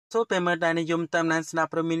សូមពេលមើលដែលនិយមតាមដានស្ដាប់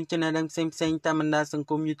ព័ត៌មានចំណេះដឹងផ្សេងៗតាមបណ្ដាសង្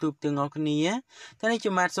គម YouTube ទាំងអស់គ្នាតែនេះខ្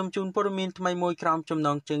ញុំបាទសូមជូនព័ត៌មានថ្មីមួយក្រោមចំណ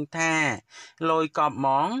ងជើងថាលយកប់ហ្ម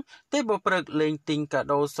ងទេបព្រឹកលេងទិញកា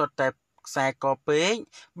ដូសុទ្ធតែខ្សែកពេក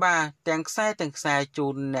បាទទាំងខ្សែជូ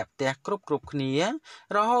នអ្នកផ្ទះគ្រប់គ្នា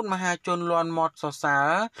រហូតមហាជនលន់មាត់សរសើរ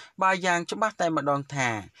បាទយ៉ាងច្បាស់តែម្ដងថា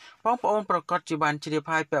បងប្អូនប្រកាសជាបានជ្រាប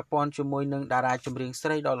ហើយពាក់ព័ន្ធជាមួយនឹងតារាចម្រៀងស្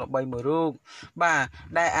រីដ៏ល្បីមួយរូបបាទ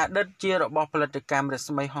ដែលអតីតជារបស់ផលិតកម្មរ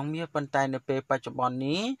ស្មីហងមាសប៉ុន្តែនៅពេលបច្ចុប្បន្ន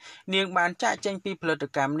នេះនាងបានចាកចេញពីផលិត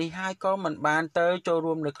កម្មនេះហើយក៏មិនបានទៅចូល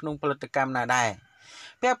រួមនៅក្នុងផលិតកម្មណាដែរ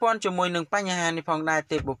ពាក់ព័ន្ធជាមួយនឹងបញ្ហានេះផងដែរ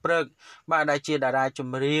ទេពបុព្រឹកបាទដែលជាតារាច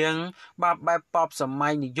ម្រៀងបាទបែបប៉ុបសម័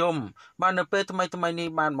យនិយមបាទនៅពេលថ្មីនេះ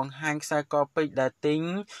បានបង្ហាញខ្សែកពេជ្រដែលទិញ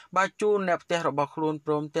បាទជូនអ្នកផ្ទះរបស់ខ្លួន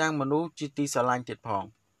ព្រមទាំងមនុស្សជាទីស្រឡាញ់ទៀតផង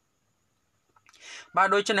បាទ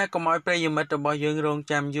ដូច្នេះកុំឲ្យប្រិយមិត្តរបស់យើងរង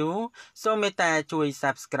ចាំយូរសូមមេត្តាជួយ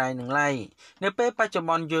Subscribe និង Like នៅពេលបច្ចុប្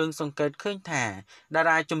បន្នយើងសង្កេតឃើញថាតា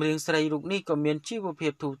រាចម្រៀងស្រីរូបនេះក៏មានជីវភា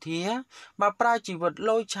ពធូរធារបាទប្រើជីវិត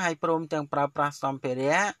លយឆាយព្រមទាំងប្រើប្រាស់សម្ភា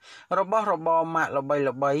រៈរបស់របរម៉ាកល្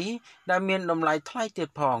បីដែលមានតម្លៃថ្លៃទៀត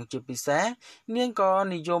ផងជាពិសេសនាងក៏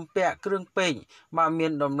និយមពាក់គ្រឿងពេជ្របាទមា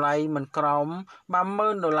នតម្លៃមិនក្រោមបាទ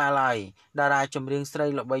$10,000ឡើយតារាចម្រៀងស្រី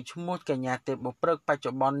ល្បីឈ្មោះកញ្ញាទេពបុព្រឹកបច្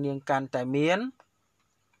ចុប្បន្ននាងកាន់តែមាន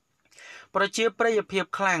ប្រជាប្រិយភាព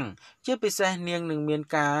ខ្លាំងជាពិសេសនាងនឹងមាន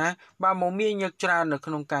ការបាទមមាញឹកច្រើននៅ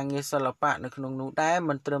ក្នុងការងារសិល្បៈនៅក្នុងនោះដែរ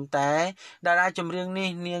មិនត្រឹមតែតារាចម្រៀងនេះ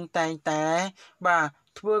នាងតែងតែបាទ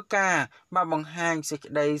ធ្វើការបាទបង្ហាញសេច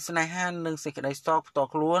ក្តីស្នេហានិងសេចក្តីស្ទោកផ្ទាល់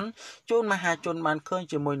ខ្លួនជូនមហាជនបានឃើញ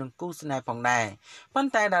ជាមួយនឹងគូស្នេហ៍ផងដែរប៉ុ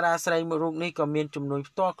ន្តែតារាស្រីមួយរូបនេះក៏មានជំនួយ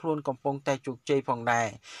ផ្ទាល់ខ្លួនកំពុងតែជោគជ័យផងដែរ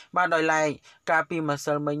បាទដោយឡែកកាលពីម្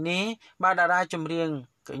សិលមិញនេះបាទតារាចម្រៀង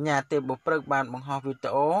កញ្ញាទេពបុព្រឹកបានបង្ហោះវីដេ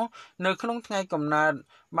អូនៅក្នុងថ្ងៃកំណើត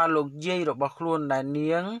បាទលោកយាយរបស់ខ្លួនដែល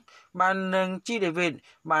នាងបាននឹងជីដេវីត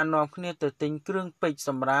បាននាំគ្នាទៅទិញគ្រឿងពេជ្រស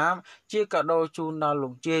ម្រាប់ជាកាដូជូនដល់លោ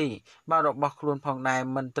កយាយបាទរបស់ខ្លួនផងដែរ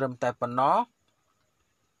មិនត្រឹមតែប៉ុណ្ណោះ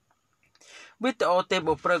វីដេអូទេព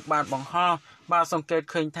បុព្រឹកបានបង្ហោះបាទសង្កេត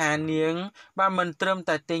ឃើញថានាងបាទមិនត្រឹម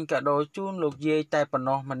តែទិញកាដូជូនលោកយាយតែប៉ុណ្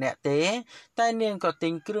ណោះម្នាក់ទេតែនាងក៏ទិ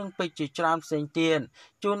ញគ្រឿងពេជ្រជាច្រើនផ្សេងទៀត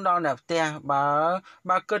ជូនដល់អ្នកផ្ទះ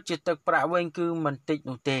បើគិតជាទឹកប្រាក់វិញគឺមិនតិច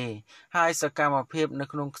នោះទេហើយសកម្មភាពនៅ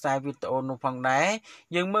ក្នុងខ្សែវីដេអូនោះផងដែរ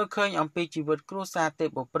យើងមើលឃើញអំពីជីវិតគ្រួសារទេព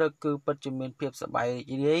បុព្រឹកគឺពិតជាមានភាពសប្បាយរី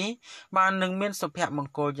ករាយបាននឹងមានសុភម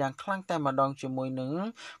ង្គលយ៉ាងខ្លាំងតែម្ដងជាមួយនឹង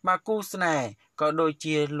បាទគូស្នេហ៍ក៏ដូច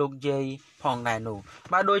ជាលោកយាយផងដែរនោះ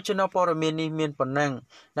បាទដោយចំណុចព័ត៌មាននេះមានប៉ុណ្ណឹង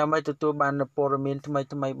ដើម្បីទទួលបាននូវព័ត៌មានថ្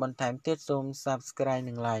មីបន្ថែមទៀតសូម Subscribe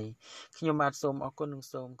និង Like ខ្ញុំបាទសូមអរគុណនិង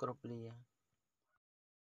សូមគោរពលា